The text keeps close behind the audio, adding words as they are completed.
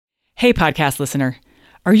Hey, podcast listener.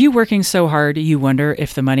 Are you working so hard you wonder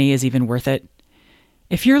if the money is even worth it?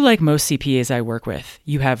 If you're like most CPAs I work with,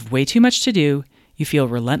 you have way too much to do, you feel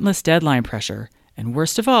relentless deadline pressure, and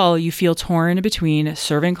worst of all, you feel torn between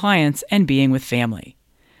serving clients and being with family.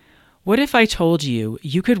 What if I told you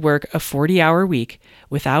you could work a 40-hour week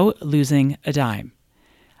without losing a dime?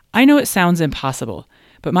 I know it sounds impossible,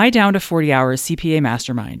 but my Down to 40 Hours CPA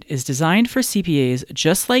Mastermind is designed for CPAs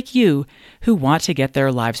just like you who want to get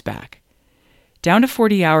their lives back. Down to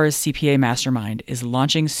 40 Hours CPA Mastermind is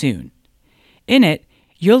launching soon. In it,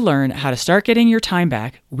 you'll learn how to start getting your time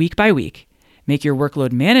back week by week, make your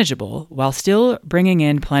workload manageable while still bringing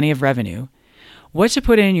in plenty of revenue, what to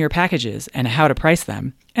put in your packages and how to price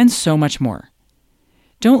them, and so much more.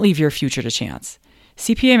 Don't leave your future to chance.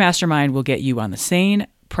 CPA Mastermind will get you on the sane,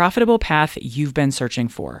 profitable path you've been searching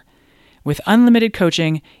for. With unlimited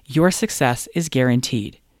coaching, your success is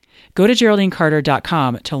guaranteed. Go to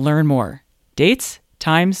GeraldineCarter.com to learn more. Dates,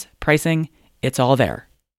 times, pricing, it's all there.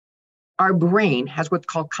 Our brain has what's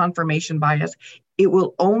called confirmation bias. It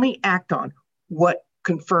will only act on what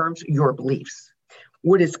confirms your beliefs.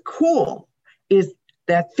 What is cool is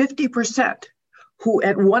that 50% who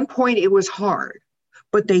at one point it was hard,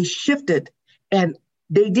 but they shifted and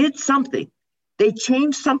they did something. They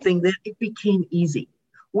changed something that it became easy,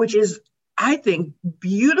 which is, I think,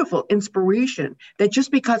 beautiful inspiration that just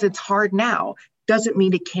because it's hard now doesn't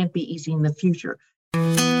mean it can't be easy in the future.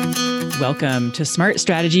 Welcome to Smart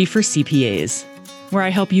Strategy for CPAs, where I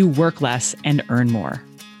help you work less and earn more.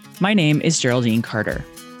 My name is Geraldine Carter.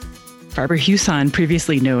 Barbara Huson,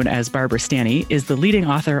 previously known as Barbara Stanny, is the leading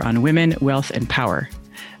author on women, wealth, and power.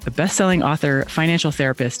 A best-selling author, financial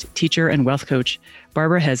therapist, teacher, and wealth coach,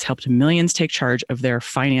 Barbara has helped millions take charge of their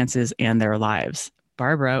finances and their lives.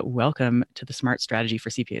 Barbara, welcome to the Smart Strategy for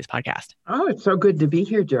CPAs podcast. Oh, it's so good to be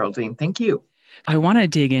here, Geraldine. Thank you. I want to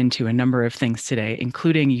dig into a number of things today,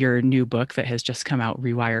 including your new book that has just come out,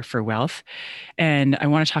 Rewire for Wealth. And I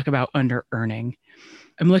want to talk about under-earning.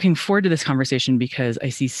 I'm looking forward to this conversation because I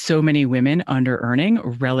see so many women under-earning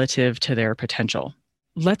relative to their potential.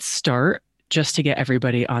 Let's start just to get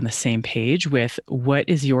everybody on the same page with what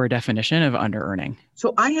is your definition of under-earning?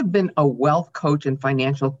 So I have been a wealth coach and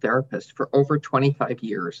financial therapist for over 25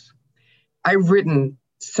 years. I've written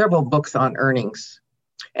several books on earnings.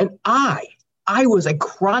 And I was a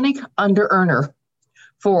chronic under-earner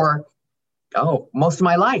for, most of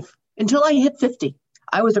my life. Until I hit 50,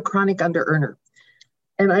 I was a chronic under-earner.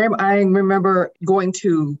 And I remember going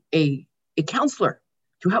to a counselor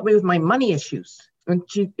to help me with my money issues. And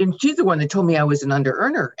she's the one that told me I was an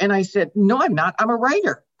under-earner. And I said, no, I'm not. I'm a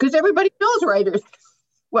writer, because everybody knows writers.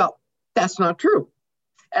 Well, that's not true.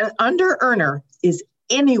 An under-earner is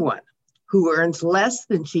anyone who earns less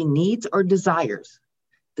than she needs or desires,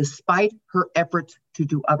 despite her efforts to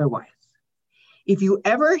do otherwise. If you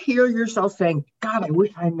ever hear yourself saying, God, I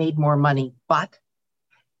wish I made more money, but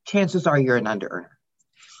chances are you're an under-earner.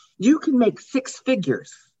 You can make six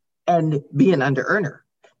figures and be an under-earner.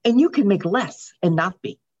 And you can make less and not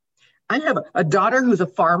be. I have a daughter who's a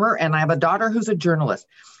farmer and I have a daughter who's a journalist.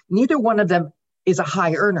 Neither one of them is a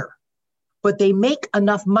high earner, but they make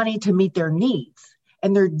enough money to meet their needs.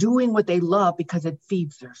 And they're doing what they love because it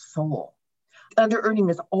feeds their soul. Under-earning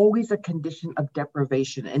is always a condition of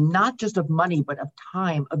deprivation, and not just of money, but of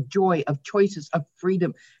time, of joy, of choices, of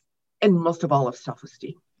freedom, and most of all of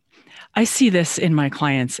self-esteem. I see this in my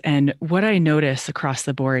clients, and what I notice across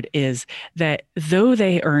the board is that though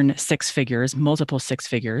they earn six figures, multiple six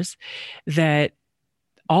figures, that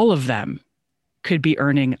all of them could be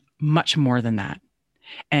earning much more than that.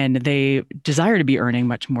 And they desire to be earning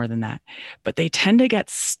much more than that. But they tend to get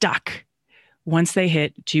stuck once they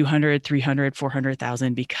hit 200, 300,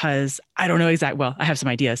 400,000 because I don't know exactly, well, I have some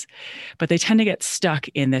ideas, but they tend to get stuck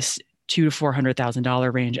in this $200,000 to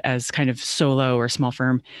 $400,000 range as kind of solo or small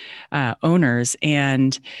firm owners.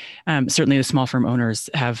 And certainly the small firm owners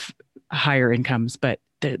have higher incomes, but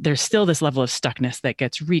there's still this level of stuckness that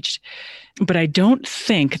gets reached. But I don't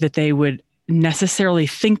think that they would necessarily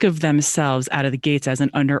think of themselves out of the gates as an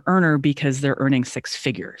under-earner because they're earning six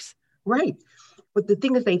figures. Right. But the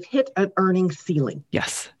thing is, they've hit an earning ceiling.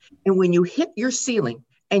 Yes. And when you hit your ceiling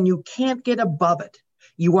and you can't get above it,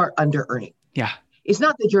 you are under-earning. Yeah. It's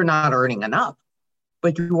not that you're not earning enough,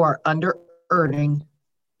 but you are under-earning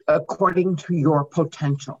according to your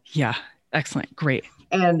potential. Yeah. Excellent. Great.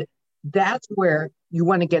 And that's where you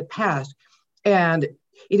want to get past. And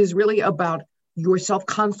it is really about your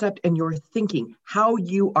self-concept and your thinking, how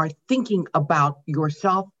you are thinking about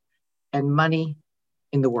yourself and money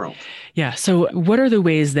in the world. Yeah. So what are the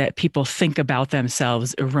ways that people think about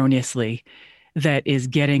themselves erroneously that is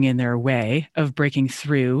getting in their way of breaking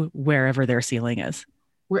through wherever their ceiling is?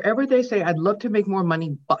 Wherever they say, I'd love to make more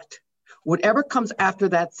money, but whatever comes after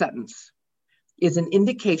that sentence is an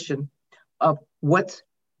indication of what's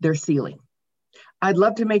their ceiling. I'd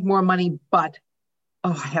love to make more money, but,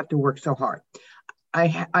 oh, I have to work so hard.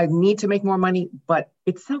 I need to make more money, but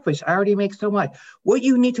it's selfish. I already make so much. What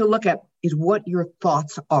you need to look at is what your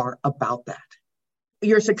thoughts are about that.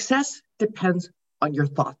 Your success depends on your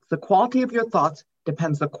thoughts. The quality of your thoughts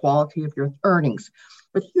depends on the quality of your earnings.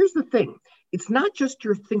 But here's the thing. It's not just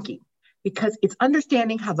your thinking, because it's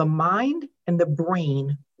understanding how the mind and the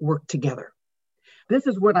brain work together. This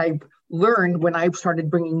is what I learned when I started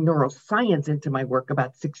bringing neuroscience into my work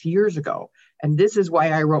about 6 years ago. And this is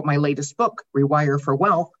why I wrote my latest book, Rewire for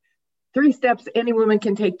Wealth, 3 steps any woman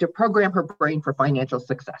can take to program her brain for financial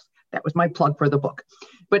success. That was my plug for the book.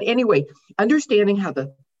 But anyway, understanding how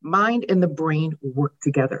the mind and the brain work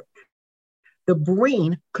together. The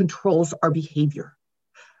brain controls our behavior.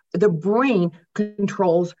 The brain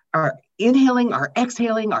controls our inhaling, our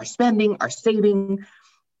exhaling, our spending, our saving,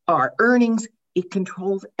 our earnings. It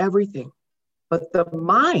controls everything. But the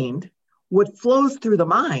mind, what flows through the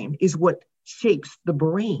mind is what shapes the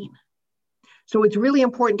brain. So it's really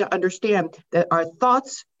important to understand that our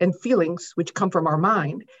thoughts and feelings, which come from our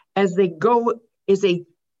mind, as they go into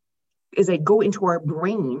our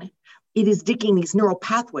brain, it is digging these neural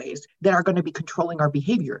pathways that are going to be controlling our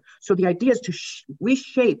behavior. So the idea is to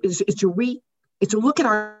reshape, is to look at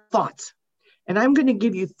our thoughts. And I'm going to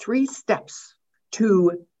give you 3 steps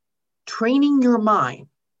to training your mind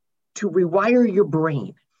to rewire your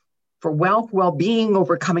brain for wealth, well-being,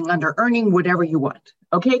 overcoming under-earning, whatever you want.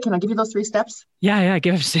 Okay, can I give you those 3 steps? Yeah,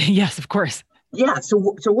 yes, of course. Yeah, so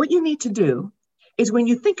what you need to do is when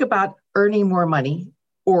you think about earning more money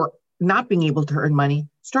or not being able to earn money,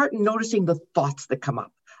 start noticing the thoughts that come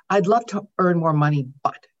up. I'd love to earn more money,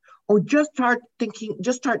 but, or just start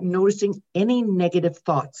noticing any negative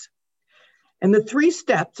thoughts. And the 3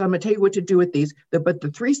 steps, I'm going to tell you what to do with these, but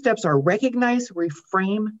the 3 steps are recognize,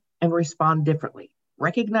 reframe, and respond differently.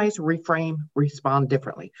 Recognize, reframe, respond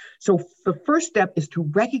differently. So the first step is to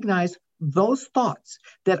recognize those thoughts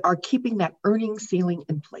that are keeping that earning ceiling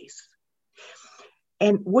in place.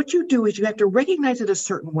 And what you do is you have to recognize it a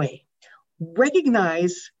certain way.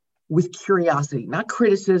 Recognize with curiosity, not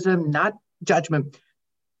criticism, not judgment.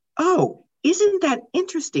 Oh, isn't that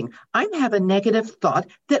interesting? I'm having a negative thought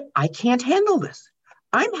that I can't handle this.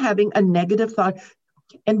 I'm having a negative thought.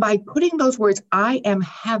 And by putting those words, I am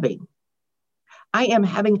having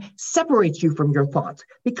separates you from your thoughts,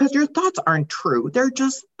 because your thoughts aren't true. They're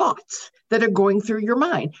just thoughts that are going through your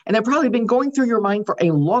mind. And they've probably been going through your mind for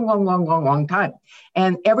a long time.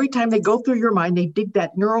 And every time they go through your mind, they dig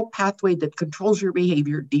that neural pathway that controls your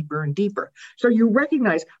behavior deeper and deeper. So you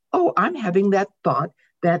recognize, oh, I'm having that thought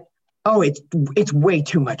that, oh, it's way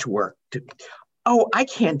too much work. Oh, I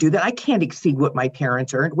can't do that. I can't exceed what my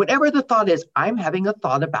parents earned. Whatever the thought is, I'm having a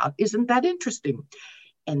thought about, isn't that interesting?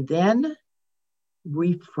 And then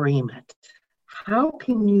reframe it. How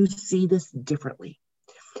can you see this differently?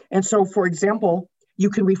 And so, for example, you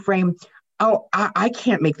can reframe, oh, I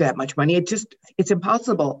can't make that much money. It's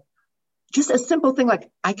impossible. Just a simple thing like,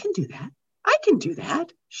 I can do that. I can do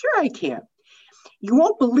that. Sure, I can. You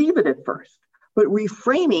won't believe it at first, but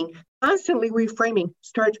constantly reframing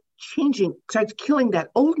starts killing that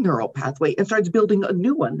old neural pathway and starts building a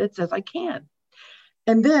new one that says, I can.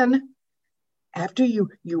 And then after you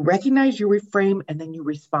recognize, you reframe, and then you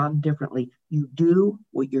respond differently. You do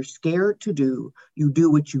what you're scared to do. You do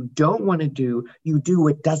what you don't want to do. You do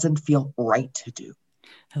what doesn't feel right to do.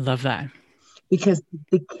 I love that. Because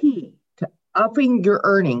the key to upping your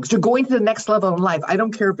earnings, to going to the next level in life, I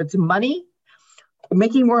don't care if it's money,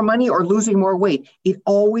 making more money, or losing more weight, it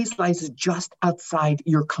always lies just outside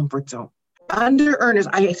your comfort zone. Under earners,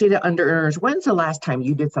 I say to under earners, when's the last time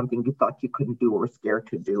you did something you thought you couldn't do or were scared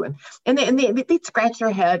to do? And they'd scratch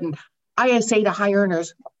their head. And I say to high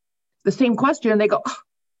earners the same question, and they go, oh,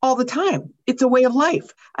 all the time. It's a way of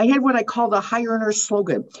life. I had what I call the high earners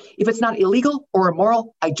slogan. If it's not illegal or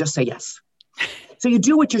immoral, I just say yes. So you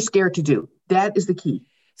do what you're scared to do. That is the key.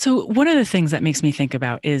 So one of the things that makes me think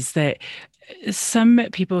about is that some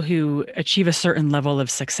people who achieve a certain level of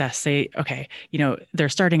success, they're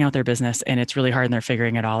starting out their business and it's really hard and they're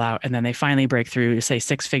figuring it all out. And then they finally break through, say,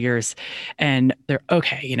 6 figures, and they're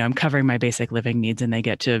okay, I'm covering my basic living needs, and they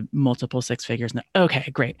get to multiple 6 figures. And okay,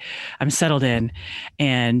 great. I'm settled in,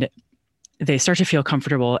 and they start to feel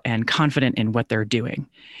comfortable and confident in what they're doing.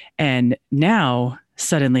 And now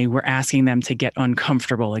suddenly we're asking them to get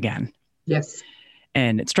uncomfortable again. Yes.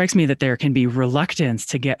 And it strikes me that there can be reluctance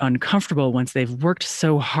to get uncomfortable once they've worked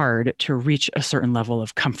so hard to reach a certain level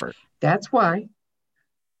of comfort. That's why,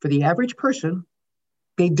 for the average person,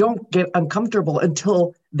 they don't get uncomfortable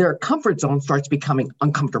until their comfort zone starts becoming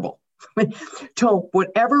uncomfortable. Till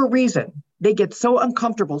whatever reason, they get so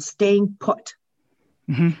uncomfortable staying put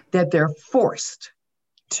that they're forced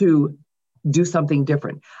to do something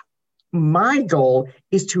different. My goal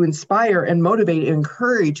is to inspire and motivate and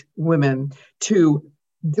encourage women to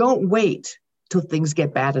don't wait till things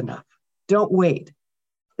get bad enough. Don't wait.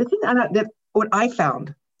 The thing that what I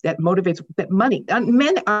found that motivates that money,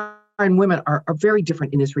 men and women are very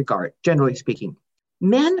different in this regard, generally speaking.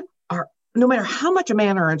 Men are, no matter how much a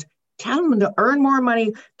man earns, tell them to earn more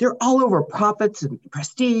money. They're all over profits and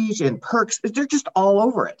prestige and perks. They're just all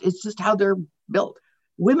over it. It's just how they're built.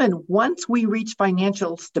 Women, once we reach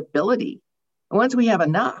financial stability, once we have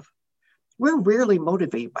enough, we're rarely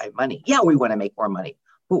motivated by money. Yeah, we want to make more money.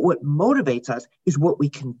 But what motivates us is what we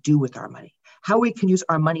can do with our money, how we can use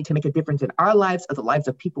our money to make a difference in our lives, of the lives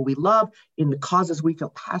of people we love, in the causes we feel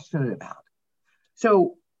passionate about.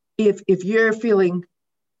 So if you're feeling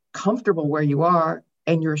comfortable where you are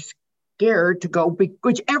and you're scared to go,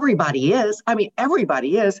 which everybody is,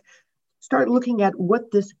 everybody is, start looking at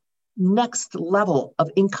what this next level of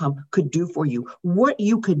income could do for you, what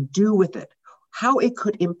you could do with it, how it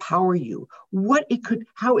could empower you,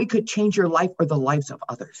 how it could change your life or the lives of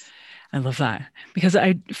others. I love that, because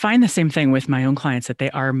I find the same thing with my own clients, that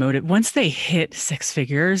they are motivated. Once they hit six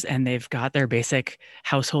figures and they've got their basic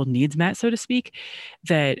household needs met, so to speak,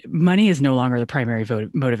 that money is no longer the primary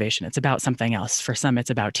motivation. It's about something else. For some, it's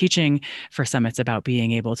about teaching. For some, it's about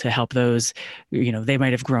being able to help those, they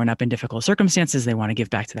might have grown up in difficult circumstances. They want to give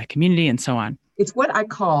back to that community and so on. It's what I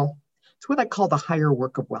call the higher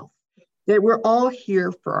work of wealth. That we're all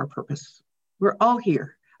here for our purpose. We're all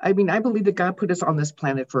here. I believe that God put us on this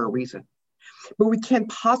planet for a reason, but we can't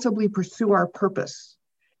possibly pursue our purpose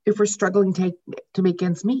if we're struggling to make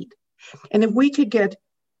ends meet. And if we could get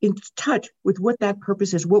in touch with what that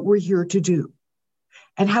purpose is, what we're here to do,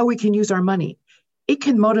 and how we can use our money, it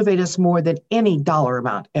can motivate us more than any dollar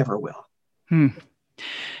amount ever will.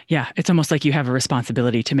 Yeah, it's almost like you have a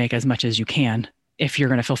responsibility to make as much as you can if you're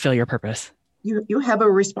going to fulfill your purpose. You have a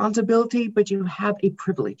responsibility, but you have a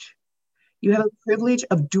privilege. You have a privilege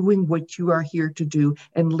of doing what you are here to do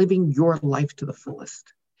and living your life to the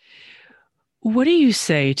fullest. What do you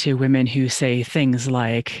say to women who say things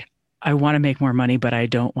like, I want to make more money, but I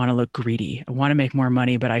don't want to look greedy. I want to make more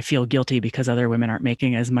money, but I feel guilty because other women aren't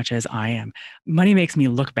making as much as I am. Money makes me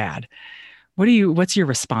look bad. What's your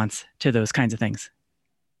response to those kinds of things?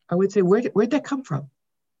 I would say, where'd that come from?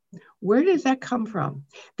 Where does that come from?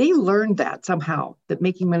 They learned that somehow, that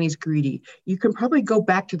making money is greedy. You can probably go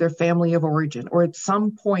back to their family of origin or at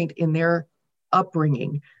some point in their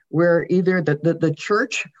upbringing where either the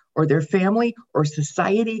church or their family or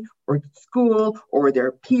society or school or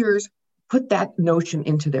their peers put that notion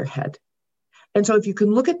into their head. And so if you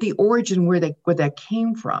can look at the origin where that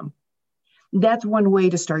came from, that's one way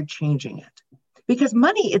to start changing it. Because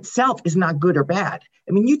money itself is not good or bad.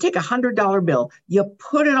 You take $100 bill, you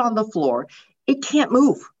put it on the floor, it can't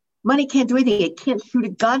move. Money can't do anything. It can't shoot a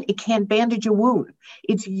gun. It can't bandage a wound.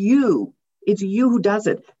 It's you. It's you who does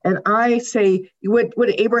it. And I say, what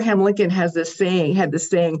Abraham Lincoln had this saying,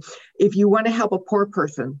 if you want to help a poor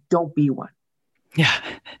person, don't be one. Yeah.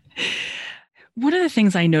 One of the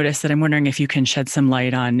things I noticed that I'm wondering if you can shed some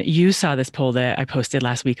light on, you saw this poll that I posted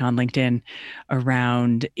last week on LinkedIn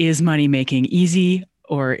around, is money making easy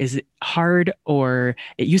or is it hard, or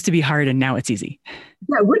it used to be hard and now it's easy?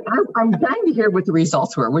 Yeah, I'm dying to hear what the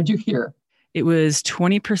results were. What'd you hear? It was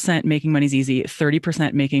 20% making money is easy,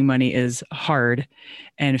 30% making money is hard,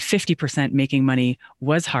 and 50% making money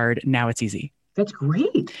was hard, now it's easy. That's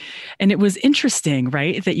great. And it was interesting,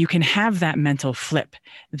 right? That you can have that mental flip,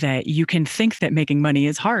 that you can think that making money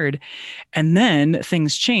is hard and then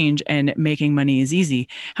things change and making money is easy.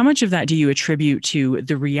 How much of that do you attribute to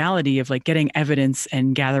the reality of like getting evidence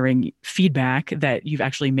and gathering feedback that you've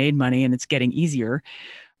actually made money and it's getting easier,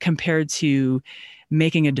 compared to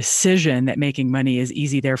making a decision that making money is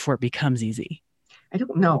easy, therefore it becomes easy? I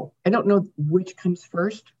don't know which comes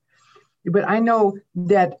first, but I know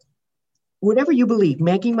that whatever you believe,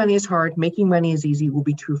 making money is hard, making money is easy, will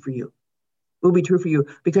be true for you. Will be true for you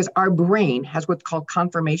because our brain has what's called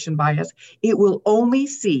confirmation bias. It will only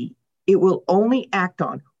act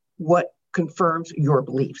on what confirms your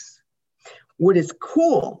beliefs. What is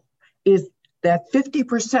cool is that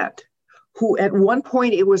 50% who at one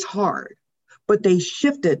point it was hard, but they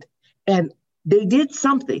shifted and they did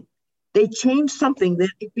something. They changed something that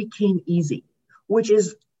it became easy, which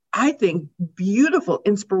is I think, beautiful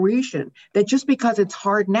inspiration that just because it's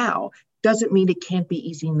hard now doesn't mean it can't be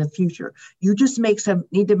easy in the future. You just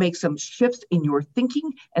need to make some shifts in your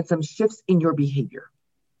thinking and some shifts in your behavior.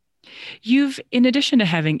 You've, in addition to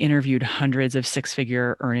having interviewed hundreds of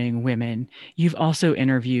six-figure earning women, you've also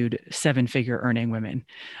interviewed seven-figure earning women.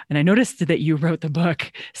 And I noticed that you wrote the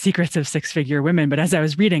book, Secrets of Six-Figure Women, but as I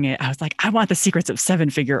was reading it, I was like, I want the secrets of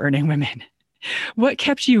seven-figure earning women. What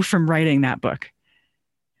kept you from writing that book?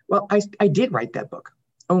 Well, I did write that book,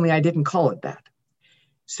 only I didn't call it that.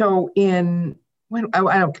 So I don't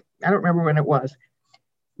remember when it was,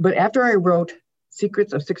 but after I wrote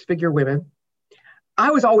Secrets of Six-Figure Women,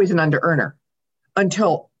 I was always an under-earner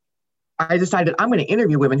until I decided I'm going to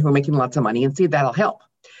interview women who are making lots of money and see if that'll help.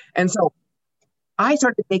 And so I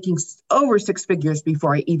started making over six figures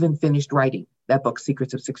before I even finished writing that book,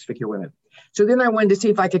 Secrets of Six-Figure Women. So then I wanted to see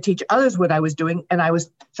if I could teach others what I was doing. And I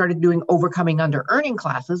started doing Overcoming Under-Earning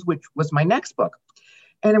classes, which was my next book.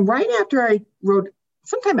 And right after I wrote,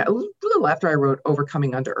 sometime a little after I wrote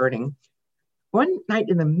Overcoming Under-Earning, one night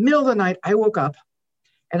in the middle of the night, I woke up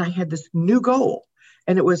and I had this new goal.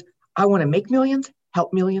 And it was, I want to make millions,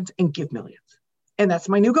 help millions, and give millions. And that's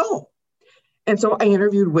my new goal. And so I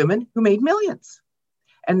interviewed women who made millions.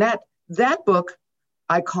 And that book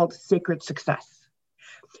I called Sacred Success,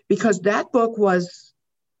 because that book was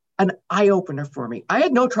an eye-opener for me. I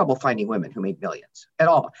had no trouble finding women who made millions at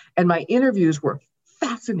all. And my interviews were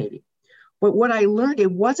fascinating. But what I learned,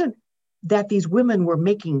 it wasn't that these women were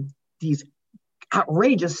making these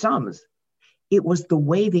outrageous sums. It was the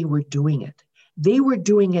way they were doing it. They were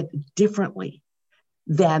doing it differently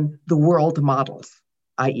than the world models,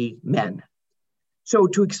 i.e. men. So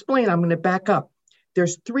to explain, I'm going to back up.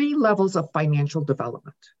 There's three levels of financial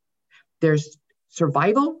development. There's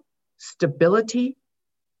survival, stability,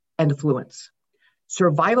 and affluence.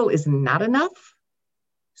 Survival is not enough.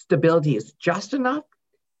 Stability is just enough.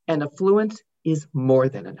 And affluence is more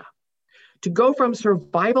than enough. To go from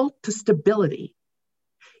survival to stability,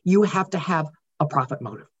 you have to have a profit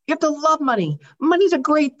motive. You have to love money. Money's a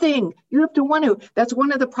great thing. You have to want to. That's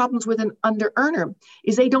one of the problems with an under-earner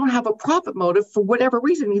is they don't have a profit motive for whatever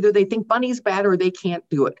reason. Either they think money's bad or they can't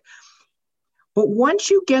do it. But once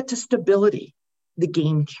you get to stability, the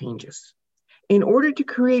game changes. In order to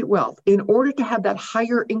create wealth, in order to have that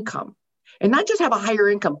higher income, and not just have a higher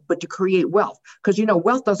income, but to create wealth, because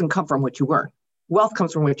wealth doesn't come from what you earn. Wealth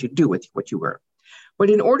comes from what you do with what you earn. But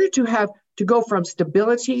in order to go from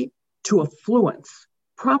stability to affluence,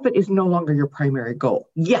 profit is no longer your primary goal.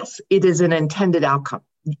 Yes, it is an intended outcome.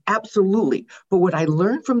 Absolutely. But what I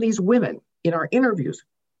learned from these women in our interviews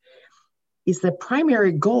is the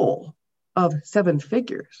primary goal of seven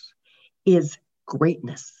figures is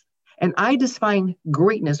greatness. And I define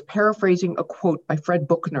greatness, paraphrasing a quote by Fred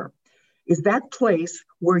Buchner, is that place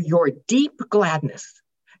where your deep gladness,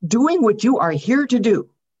 doing what you are here to do,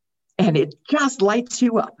 and it just lights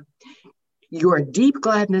you up. Your deep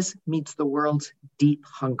gladness meets the world's deep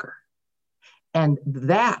hunger. And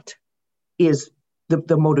that is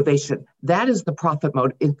the motivation. That is the profit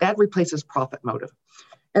motive. That replaces profit motive.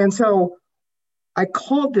 And so I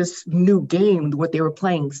called this new game, what they were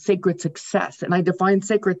playing, Sacred Success. And I defined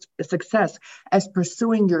sacred success as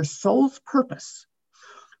pursuing your soul's purpose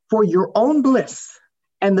for your own bliss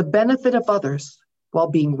and the benefit of others while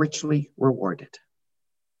being richly rewarded.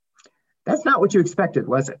 That's not what you expected,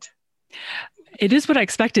 was it? It is what I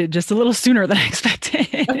expected, just a little sooner than I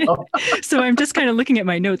expected. So I'm just kind of looking at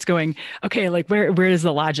my notes going, okay, like where does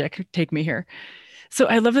the logic take me here? So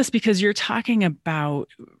I love this because you're talking about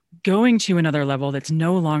going to another level that's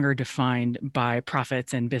no longer defined by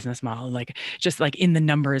profits and business model, like just like in the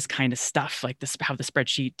numbers kind of stuff, like this, how the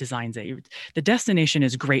spreadsheet designs it. The destination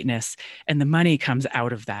is greatness, and the money comes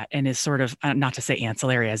out of that and is sort of, not to say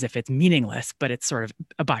ancillary as if it's meaningless, but it's sort of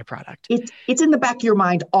a byproduct. It's in the back of your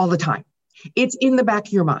mind all the time. It's in the back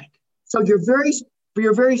of your mind. So you're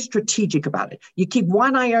very strategic about it. You keep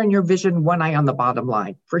one eye on your vision, one eye on the bottom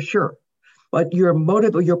line, for sure. But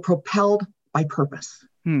you're propelled by purpose.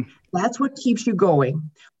 That's what keeps you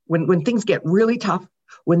going when things get really tough,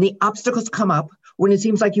 when the obstacles come up, when it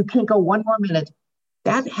seems like you can't go one more minute.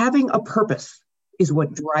 That having a purpose is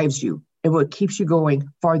what drives you and what keeps you going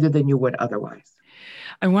farther than you would otherwise.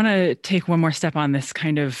 I want to take one more step on this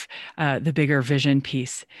kind of the bigger vision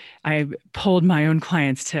piece. I polled my own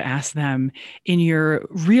clients to ask them, in your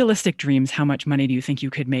realistic dreams, how much money do you think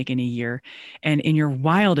you could make in a year? And in your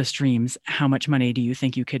wildest dreams, how much money do you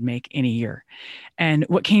think you could make in a year? And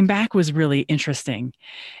what came back was really interesting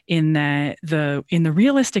in that in the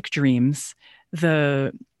realistic dreams,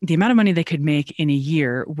 the amount of money they could make in a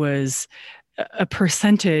year was a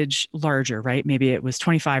percentage larger, right? Maybe it was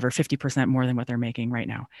 25 or 50% more than what they're making right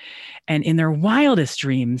now. And in their wildest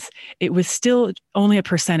dreams, it was still only a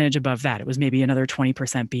percentage above that. It was maybe another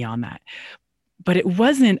 20% beyond that. But it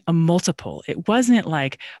wasn't a multiple. It wasn't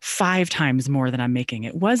like 5 times more than I'm making.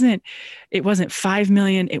 It wasn't 5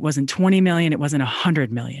 million, it wasn't 20 million, it wasn't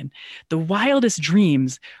 100 million. The wildest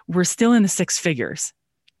dreams were still in the six figures.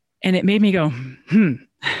 And it made me go,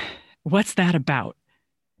 what's that about?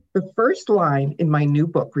 The first line in my new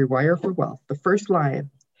book, Rewire for Wealth, the first line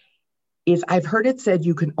is, I've heard it said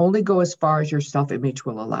you can only go as far as your self-image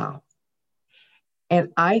will allow. And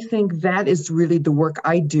I think that is really the work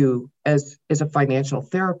I do as a financial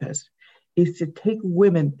therapist, is to take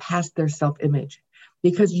women past their self-image,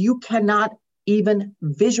 because you cannot even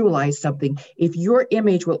visualize something if your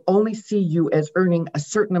image will only see you as earning a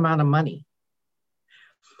certain amount of money.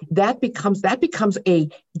 That's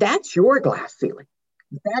your glass ceiling.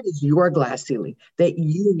 That is your glass ceiling that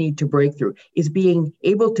you need to break through, is being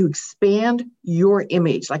able to expand your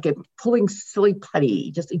image, like pulling silly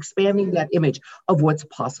putty, just expanding that image of what's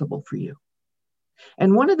possible for you.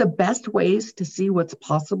 And one of the best ways to see what's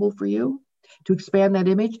possible for you, to expand that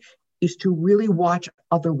image, is to really watch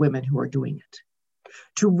other women who are doing it,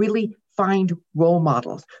 to really find role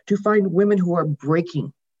models, to find women who are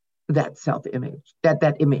breaking that self-image,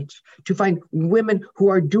 that image, to find women who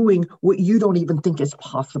are doing what you don't even think is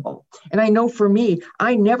possible. And I know for me,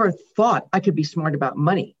 I never thought I could be smart about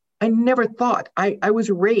money. I never thought. I was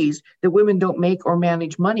raised that women don't make or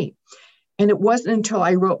manage money. And it wasn't until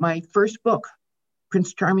I wrote my first book,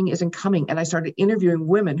 Prince Charming Isn't Coming, and I started interviewing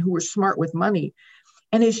women who were smart with money,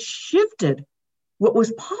 and it shifted what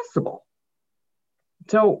was possible.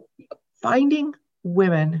 So finding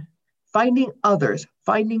women, finding others,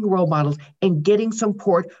 finding role models, and getting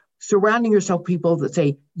support, surrounding yourself with people that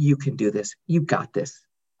say, you can do this, you got this,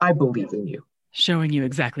 I believe in you. Showing you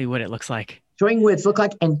exactly what it looks like. Showing what it looks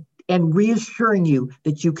like, and reassuring you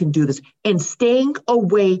that you can do this, and staying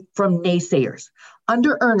away from naysayers.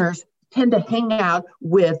 Under earners tend to hang out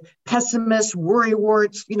with pessimists,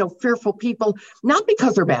 worrywarts, fearful people, not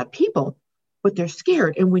because they're bad people, but they're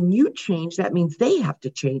scared. And when you change, that means they have to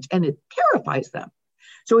change, and it terrifies them.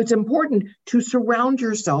 So it's important to surround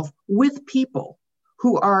yourself with people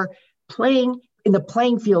who are playing in the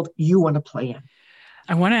playing field you want to play in.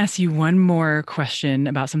 I want to ask you one more question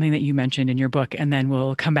about something that you mentioned in your book, and then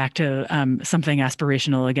we'll come back to something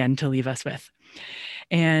aspirational again to leave us with.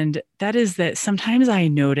 And that is that sometimes I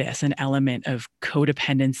notice an element of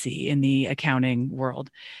codependency in the accounting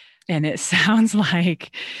world. And it sounds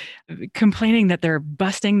like complaining that they're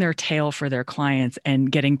busting their tail for their clients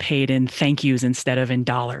and getting paid in thank yous instead of in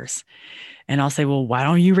dollars. And I'll say, well, why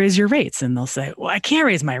don't you raise your rates? And they'll say, well, I can't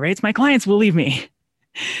raise my rates. My clients will leave me.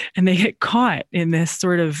 And they get caught in this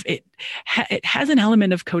sort of, it has an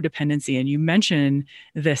element of codependency. And you mention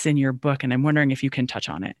this in your book, and I'm wondering if you can touch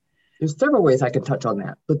on it. There's several ways I can touch on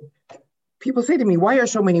that. But people say to me, why are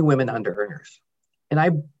so many women under earners?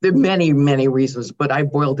 And there are many, many reasons, but I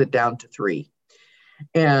boiled it down to 3.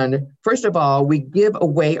 And first of all, we give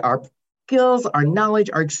away our skills, our knowledge,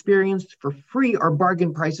 our experience for free or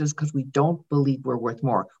bargain prices because we don't believe we're worth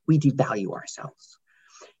more. We devalue ourselves.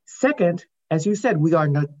 Second, as you said, we are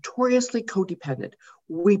notoriously codependent.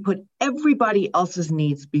 We put everybody else's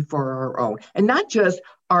needs before our own, and not just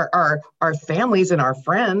our families and our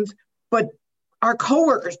friends, but our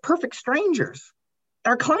coworkers, perfect strangers,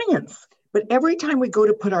 our clients. But every time we go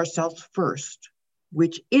to put ourselves first,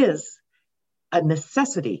 which is a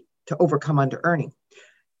necessity to overcome under-earning,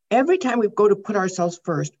 every time we go to put ourselves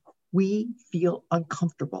first, we feel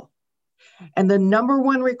uncomfortable. And the number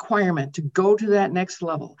one requirement to go to that next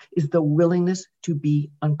level is the willingness to be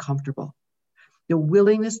uncomfortable, the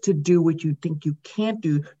willingness to do what you think you can't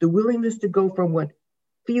do, the willingness to go from what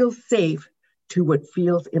feels safe to what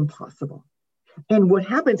feels impossible. And what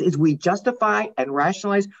happens is we justify and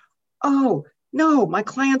rationalize, oh, no, my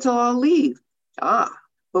clients will all leave. But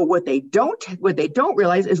what they don't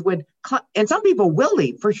realize is and some people will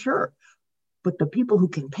leave for sure, but the people who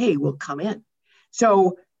can pay will come in.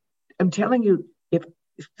 So I'm telling you, if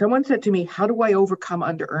someone said to me, how do I overcome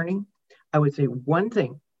under-earning? I would say one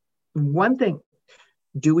thing,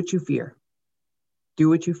 do what you fear. Do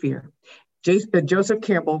what you fear. Joseph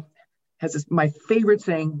Campbell has my favorite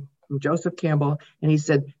saying from Joseph Campbell, and he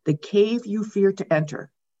said, the cave you fear to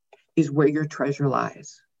enter is where your treasure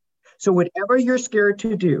lies. So whatever you're scared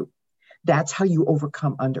to do, that's how you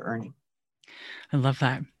overcome under-earning. I love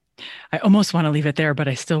that. I almost want to leave it there, but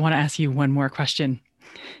I still want to ask you one more question.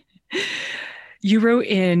 You wrote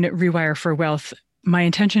in Rewire for Wealth My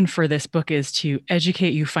intention for this book is to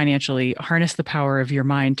educate you financially, harness the power of your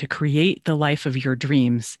mind to create the life of your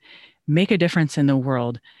dreams, make a difference in the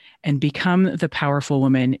world, and become the powerful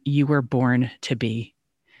woman you were born to be.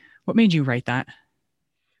 What made you write that?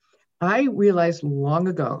 I realized long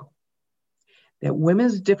ago that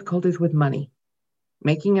women's difficulties with money,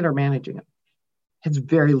 making it or managing it, has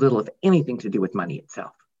very little, if anything, to do with money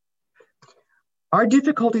itself. Our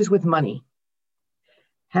difficulties with money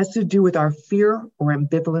has to do with our fear or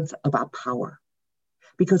ambivalence about power,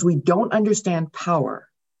 because we don't understand power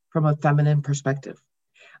from a feminine perspective.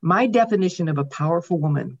 My definition of a powerful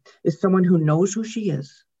woman is someone who knows who she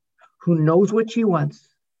is, who knows what she wants,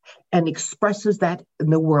 and expresses that in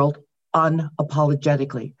the world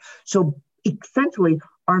unapologetically. So essentially,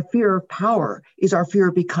 our fear of power is our fear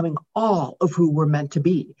of becoming all of who we're meant to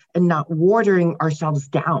be and not watering ourselves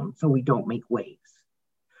down so we don't make waves.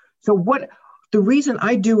 So the reason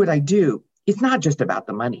I do what I do, it's not just about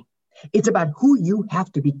the money. It's about who you have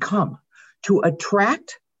to become to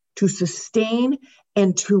attract, to sustain,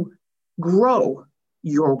 and to grow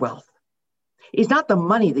your wealth. It's not the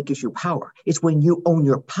money that gives you power. It's when you own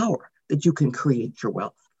your power that you can create your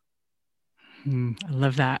wealth. I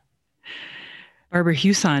love that. Barbara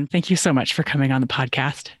Huson, thank you so much for coming on the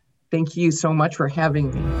podcast. Thank you so much for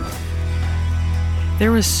having me.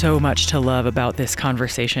 There was so much to love about this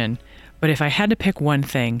conversation, but if I had to pick one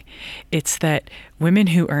thing, it's that women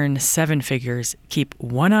who earn seven figures keep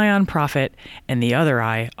one eye on profit and the other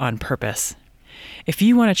eye on purpose. If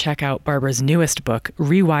you want to check out Barbara's newest book,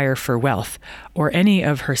 Rewire for Wealth, or any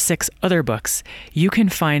of her 6 other books, you can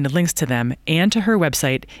find links to them and to her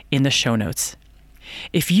website in the show notes.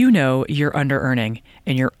 If you know you're under-earning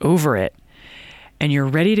and you're over it, and you're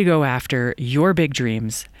ready to go after your big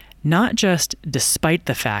dreams, not just despite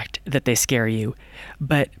the fact that they scare you,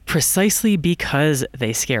 but precisely because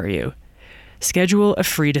they scare you, schedule a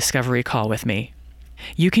free discovery call with me.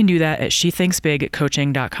 You can do that at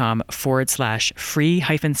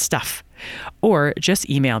shethinksbigcoaching.com/free-stuff, or just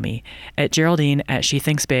email me at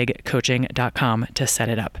geraldine@shethinksbigcoaching.com to set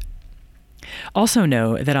it up. Also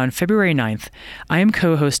know that on February 9th, I am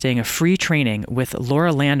co-hosting a free training with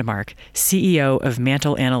Laura Landmark, CEO of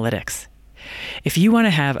Mantle Analytics. If you want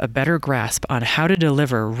to have a better grasp on how to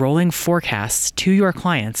deliver rolling forecasts to your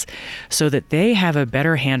clients so that they have a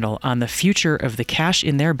better handle on the future of the cash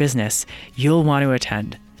in their business, you'll want to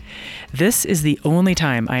attend. This is the only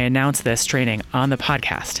time I announce this training on the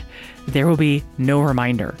podcast. There will be no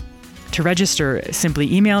reminder. To register,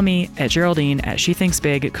 simply email me at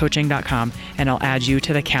geraldine@shethinksbigcoaching.com and I'll add you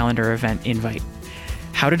to the calendar event invite.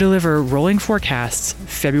 How to deliver rolling forecasts,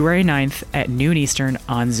 February 9th at noon Eastern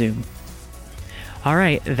on Zoom. All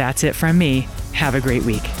right, that's it from me. Have a great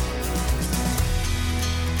week.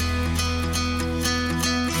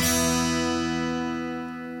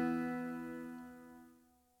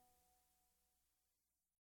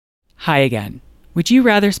 Hi again. Would you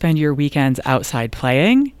rather spend your weekends outside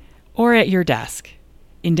playing or at your desk?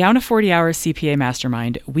 In Down to 40 Hours CPA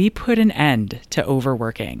Mastermind, we put an end to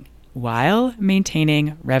overworking while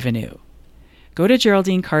maintaining revenue. Go to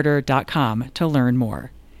geraldinecarter.com to learn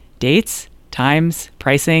more. Dates, times,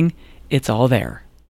 pricing, it's all there.